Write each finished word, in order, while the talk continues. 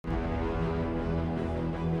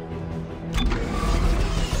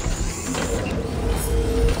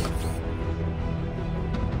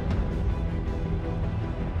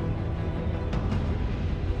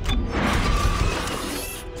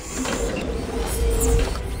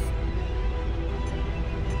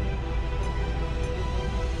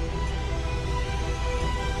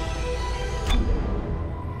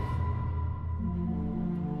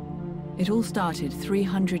It all started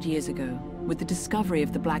 300 years ago with the discovery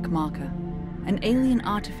of the Black Marker, an alien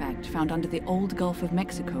artifact found under the old Gulf of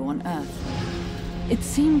Mexico on Earth. It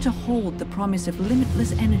seemed to hold the promise of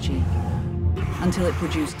limitless energy until it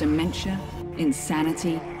produced dementia,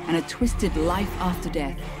 insanity, and a twisted life after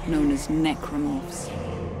death known as necromorphs.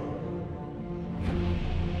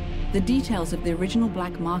 The details of the original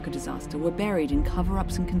Black Marker disaster were buried in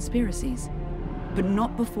cover-ups and conspiracies, but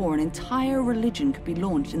not before an entire religion could be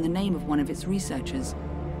launched in the name of one of its researchers,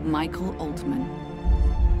 Michael Altman.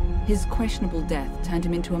 His questionable death turned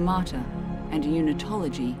him into a martyr, and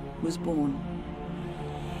unitology was born.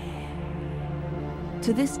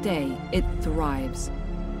 To this day, it thrives,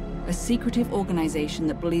 a secretive organization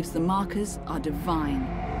that believes the markers are divine,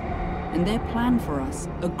 and their plan for us,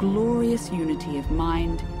 a glorious unity of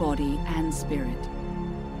mind, body, and spirit.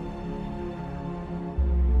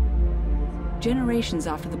 Generations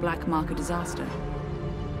after the Black Marker disaster,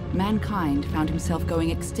 mankind found himself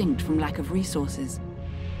going extinct from lack of resources.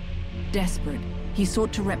 Desperate, he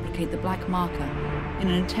sought to replicate the Black Marker in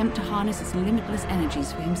an attempt to harness its limitless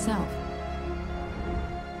energies for himself.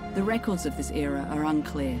 The records of this era are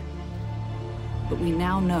unclear, but we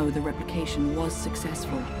now know the replication was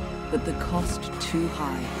successful, but the cost too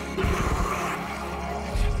high.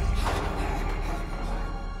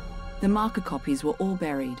 The marker copies were all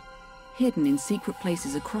buried, hidden in secret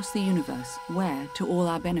places across the universe where, to all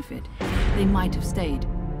our benefit, they might have stayed.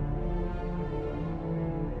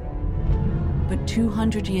 But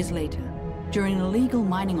 200 years later, during an illegal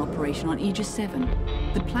mining operation on Aegis 7,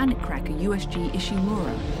 the planet cracker USG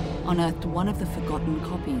Ishimura unearthed one of the forgotten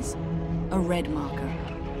copies, a red marker,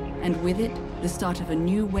 and with it, the start of a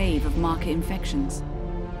new wave of marker infections.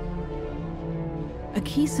 A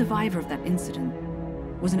key survivor of that incident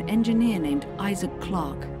was an engineer named Isaac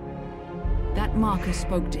Clarke. That marker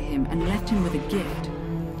spoke to him and left him with a gift,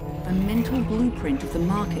 a mental blueprint of the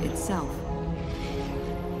marker itself.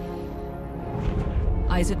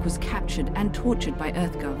 Isaac was captured and tortured by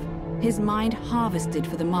EarthGov, his mind harvested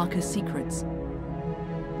for the marker's secrets.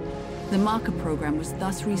 The marker program was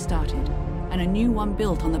thus restarted, and a new one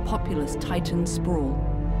built on the populous Titan sprawl.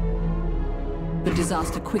 But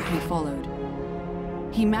disaster quickly followed.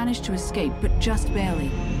 He managed to escape, but just barely.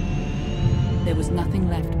 There was nothing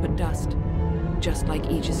left but dust, just like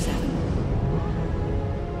Aegis 7.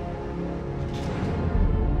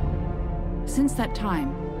 Since that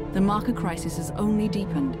time, the marker crisis has only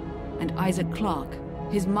deepened, and Isaac Clarke,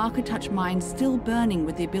 his marker-touch mind still burning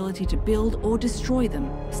with the ability to build or destroy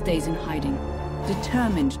them, stays in hiding,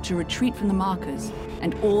 determined to retreat from the markers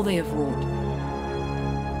and all they have wrought.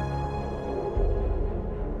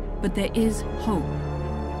 But there is hope.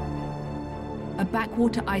 A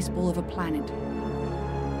backwater ice ball of a planet,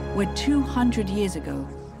 where 200 years ago,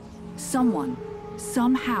 someone,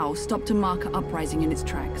 somehow stopped a marker uprising in its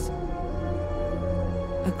tracks.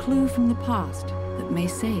 A clue from the past that may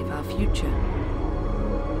save our future.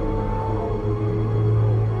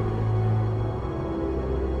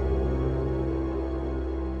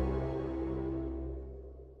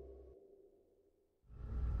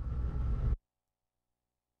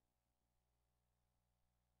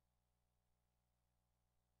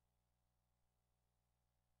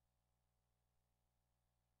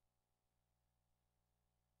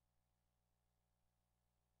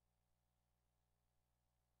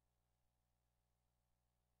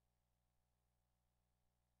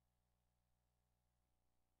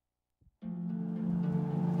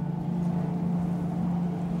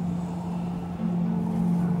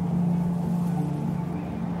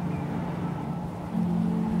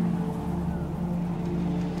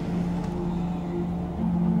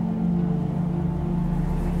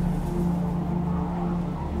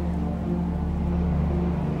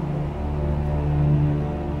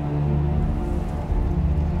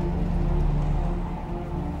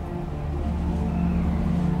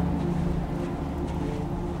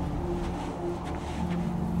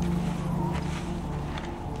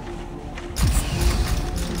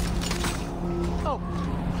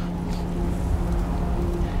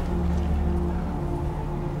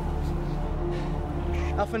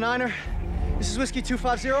 Alpha Niner, this is Whiskey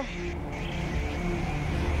 250.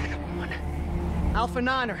 Come on. Alpha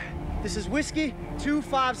Niner, this is Whiskey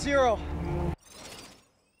 250.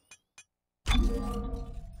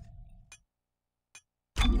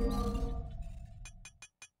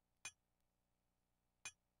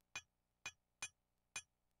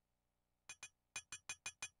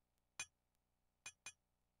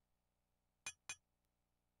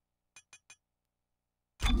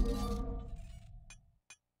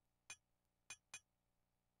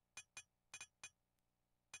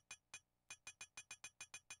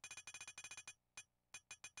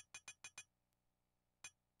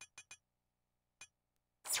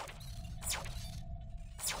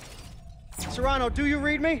 Serrano, do you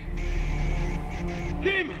read me?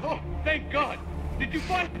 Tim! Oh, thank God! Did you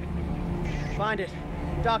find it? Find it.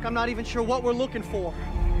 Doc, I'm not even sure what we're looking for.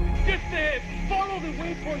 Just follow the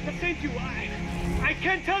waypoint I sent you. I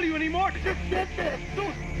can't tell you anymore. Just get there.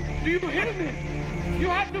 Do you hear me? You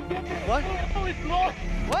have to get there. What? Oh, it's lost.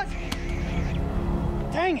 What?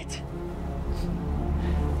 Dang it!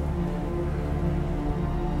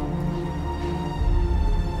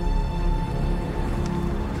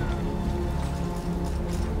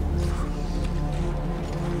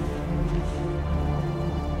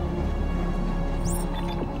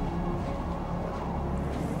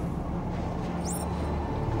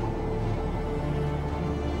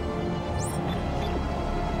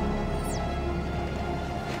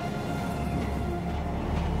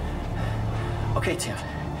 Okay, Tim.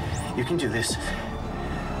 You can do this.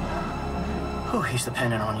 Oh, he's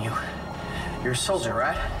dependent on you. You're a soldier,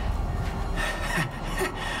 right?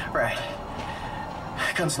 Right.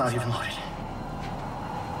 Gun's not even loaded.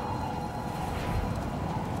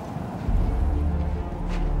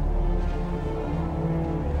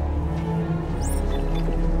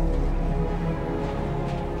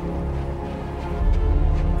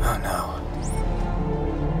 Oh, no.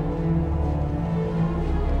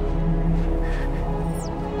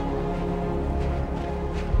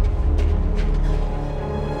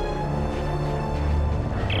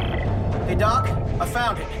 Hey, Doc, I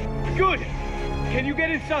found it. Good. Can you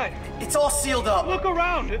get inside? It's all sealed up. Look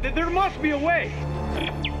around. There must be a way.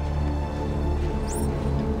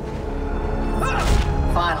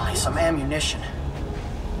 Finally, some ammunition.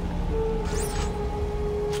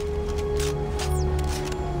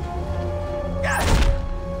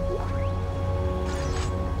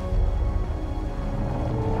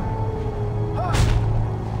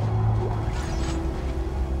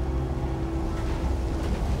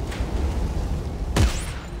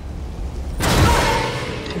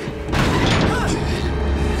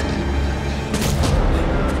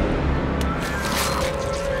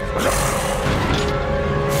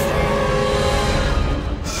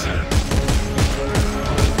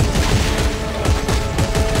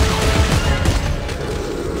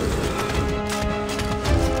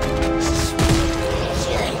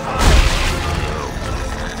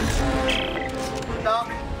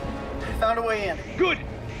 Found a way in. Good.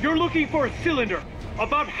 You're looking for a cylinder,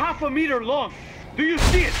 about half a meter long. Do you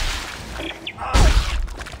see it?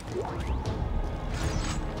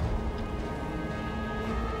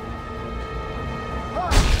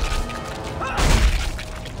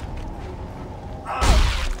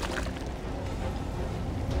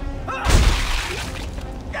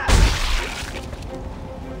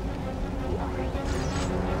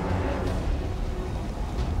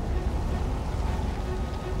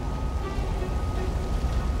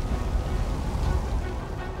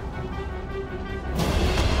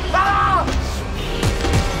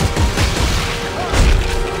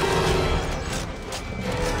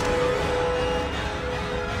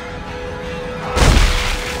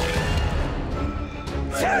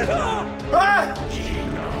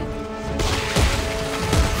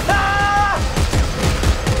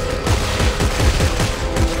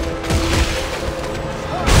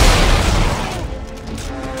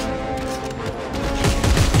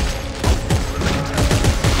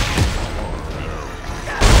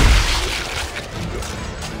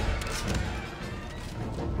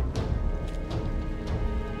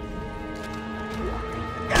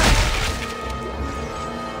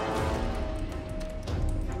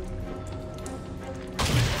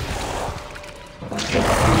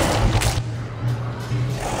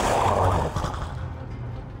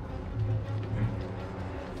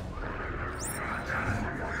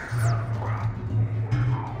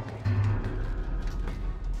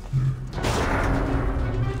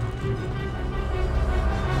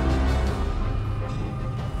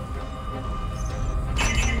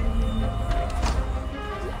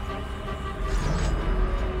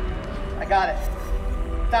 Got it.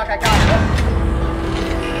 Doc, I got it.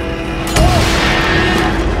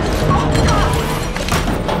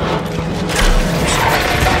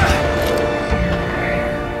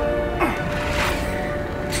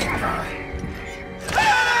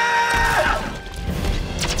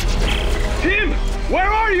 Tim, where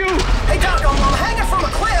are you? Hey, Doc, I'm hanging from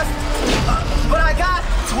a cliff, but I got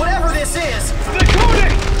whatever this is. The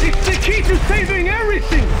codex! It's the key to saving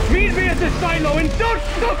everything! Meet me at the silo and don't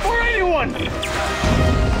stop for anyone!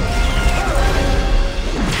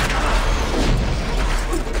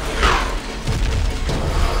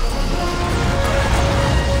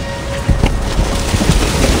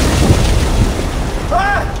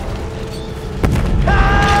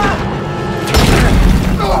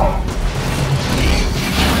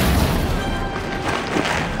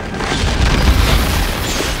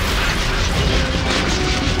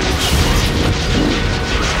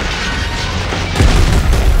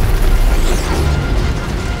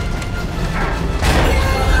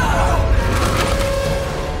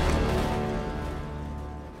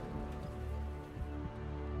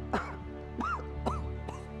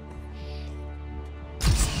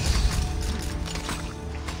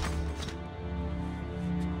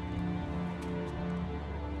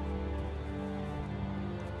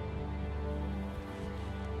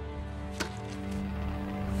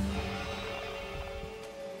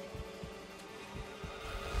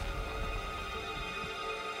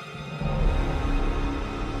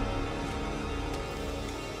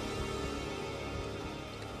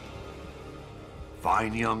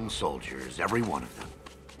 Fine young soldiers, every one of them.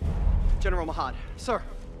 General Mahad, sir.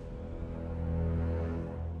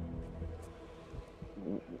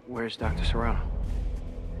 Where's Dr. Serrano?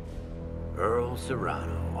 Earl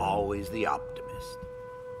Serrano, always the optimist.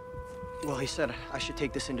 Well, he said I should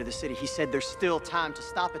take this into the city. He said there's still time to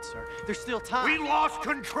stop it, sir. There's still time. We lost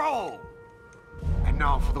control! And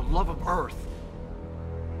now, for the love of Earth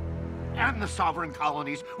and the sovereign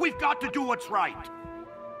colonies, we've got to do what's right.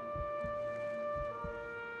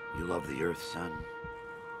 You love the Earth, son?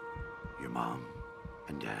 Your mom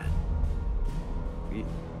and dad?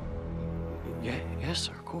 Yes,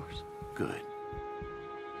 sir, of course. Good.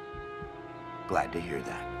 Glad to hear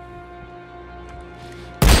that.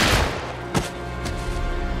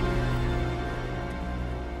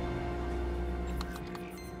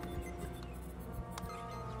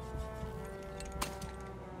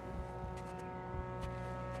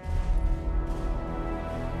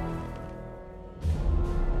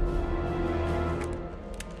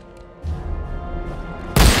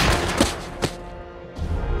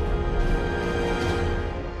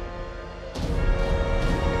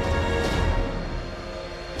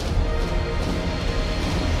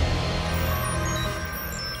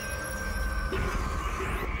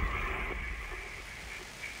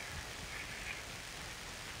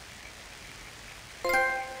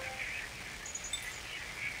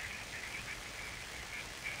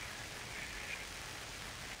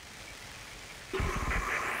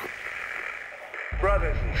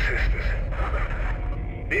 Brothers and sisters,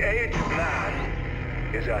 the age of man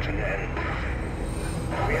is at an end.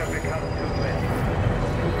 We have become too many,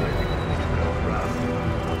 too little, too proud.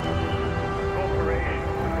 Corporations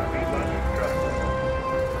have been much trouble.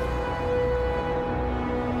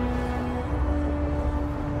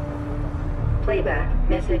 Playback,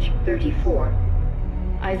 message 34.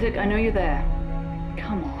 Isaac, I know you're there.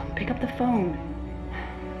 Come on, pick up the phone.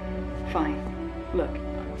 Fine. Look,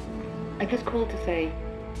 I just called to say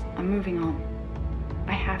I'm moving on.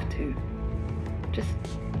 I have to. Just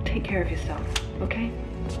take care of yourself, okay?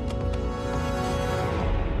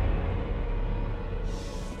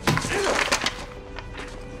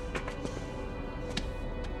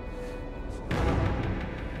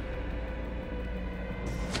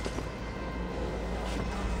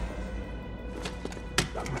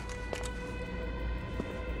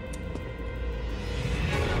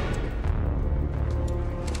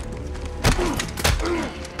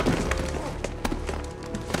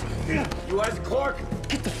 You Isaac Clarke?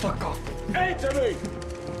 Get the fuck off. Answer me!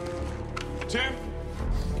 Tim?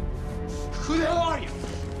 Who the hell are you?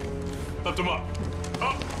 Lift him up.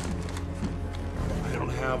 Up! I don't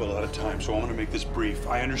have a lot of time, so I'm gonna make this brief.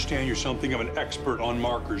 I understand you're something of an expert on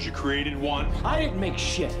markers. You created one. I didn't make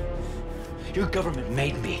shit. Your government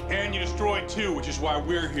made me. And you destroyed two, which is why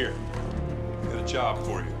we're here. Got a job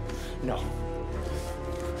for you. No.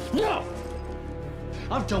 No!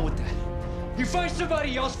 I'm done with that. You find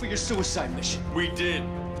somebody else for your suicide mission. We did.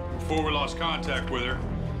 Before we lost contact with her.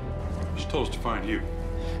 She told us to find you.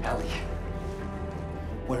 Ellie.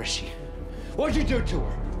 Where is she? What'd you do to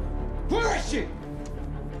her? Where is she?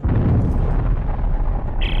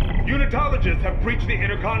 Unitologists have breached the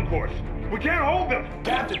inner concourse. We can't hold them.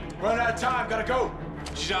 Captain, run out of time. Gotta go.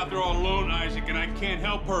 She's out there all alone, Isaac, and I can't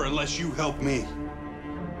help her unless you help me.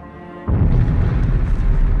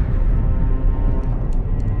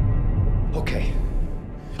 Okay.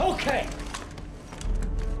 Okay!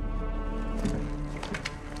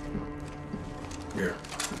 Here.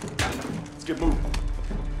 Let's get moving.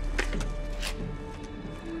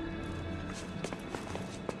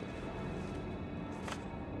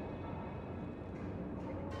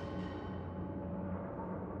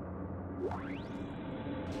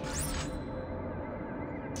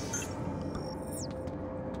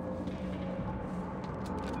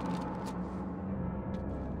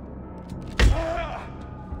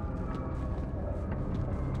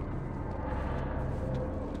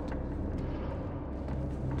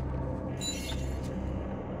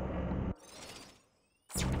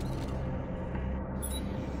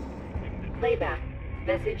 Playback,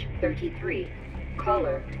 message 33.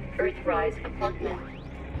 Caller, Earthrise apartment.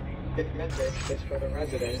 This message is for the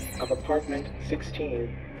resident of apartment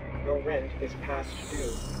 16. Your rent is past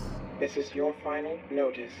due. This is your final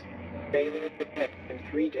notice. Failing to pay in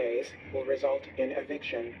 3 days will result in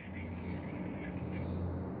eviction.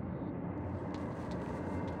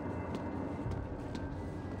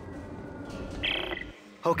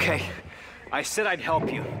 Okay. I said I'd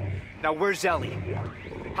help you. Now where's Ellie?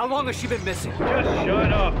 How long has she been missing? Just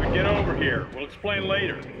shut up and get over here. We'll explain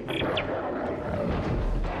later.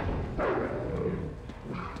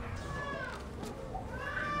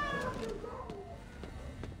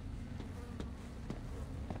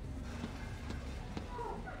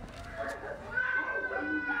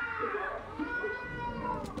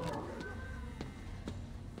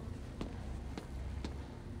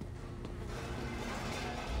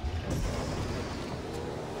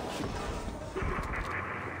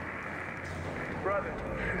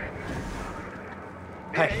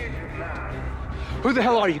 Hey. Who the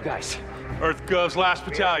hell are you guys? EarthGov's last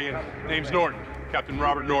battalion. Name's Norton. Captain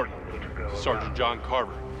Robert Norton. Sergeant John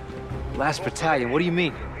Carver. Last battalion, what do you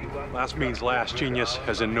mean? Last means last, genius,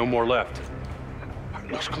 as in no more left.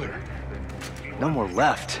 Looks clear. No more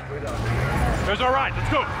left. There's our ride.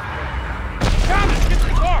 Let's go. Thomas, get to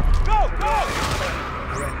the car. Go, go!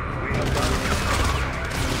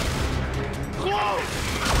 Close!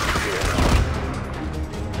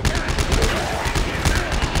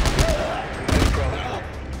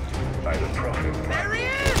 There he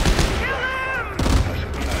is! Kill him!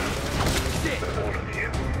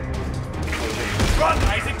 Run,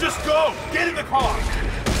 Isaac, just go! Get in the car!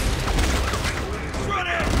 Run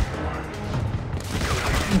it!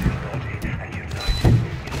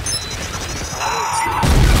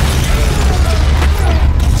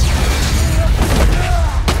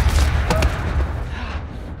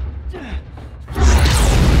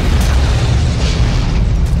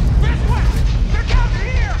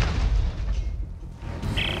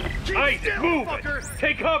 Isaac, move it!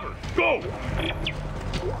 Take cover! Go!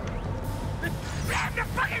 Grab the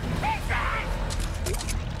fucking pieces!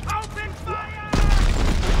 Open fire!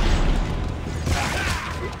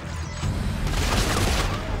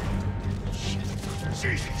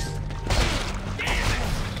 Jesus! Damn it!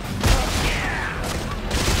 Yeah!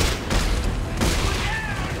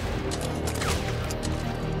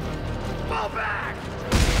 Fall back!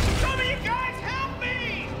 Some of you guys help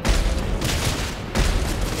me!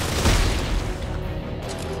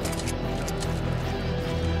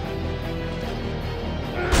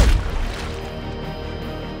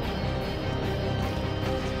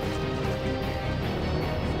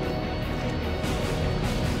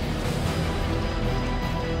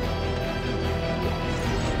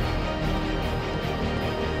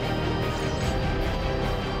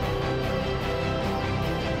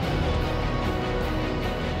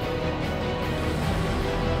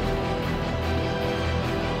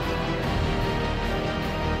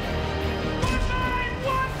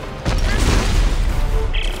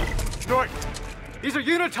 Norton, these are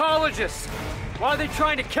unitologists. Why are they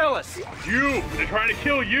trying to kill us? You! They're trying to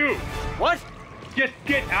kill you! What? Just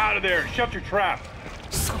get out of there! Shut your trap!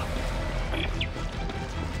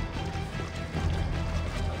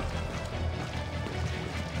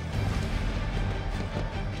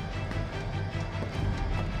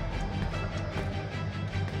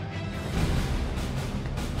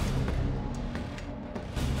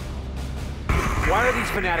 Why are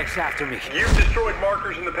these fanatics after me? You've destroyed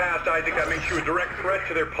markers in the past, Isaac. That makes you a direct threat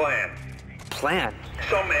to their plan. Plan?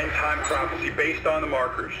 Some end-time prophecy based on the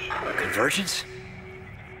markers. Convergence?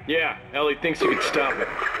 Yeah, Ellie thinks you can stop it.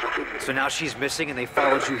 So now she's missing and they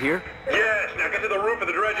followed you here? Yes, now get to the roof of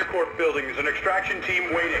the Dredger Corp building. There's an extraction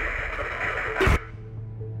team waiting.